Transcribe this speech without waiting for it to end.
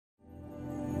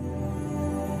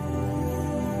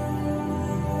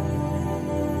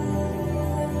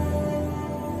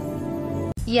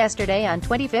Yesterday on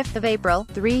 25th of April,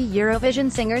 3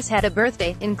 Eurovision singers had a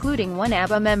birthday, including one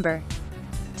ABBA member.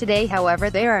 Today, however,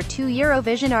 there are 2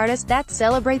 Eurovision artists that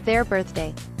celebrate their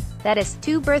birthday. That is,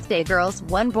 2 birthday girls,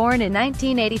 one born in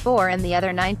 1984 and the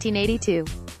other 1982.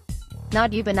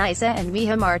 Nadja, Benaissa and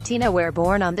Mija Martina were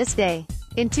born on this day.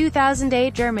 In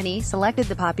 2008, Germany selected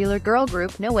the popular girl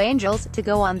group No Angels to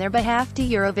go on their behalf to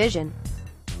Eurovision.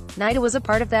 Najda was a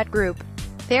part of that group.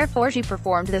 Therefore she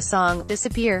performed the song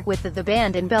Disappear with the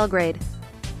band in Belgrade.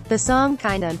 The song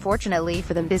kinda unfortunately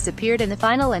for them disappeared in the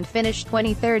final and finished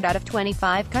 23rd out of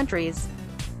 25 countries.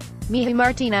 Mija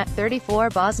Martina,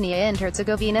 34, Bosnia and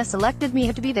Herzegovina selected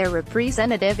Mija to be their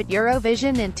representative at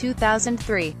Eurovision in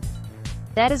 2003.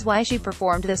 That is why she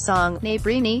performed the song Ne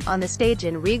Brini on the stage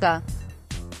in Riga.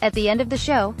 At the end of the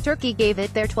show, Turkey gave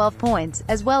it their 12 points,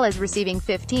 as well as receiving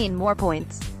 15 more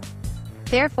points.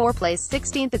 Therefore placed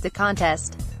 16th at the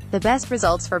contest. The best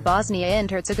results for Bosnia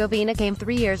and Herzegovina came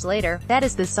 3 years later, that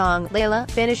is the song Layla,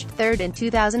 finished 3rd in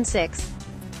 2006.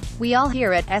 We all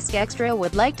here at Xtra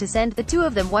would like to send the 2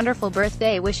 of them wonderful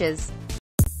birthday wishes.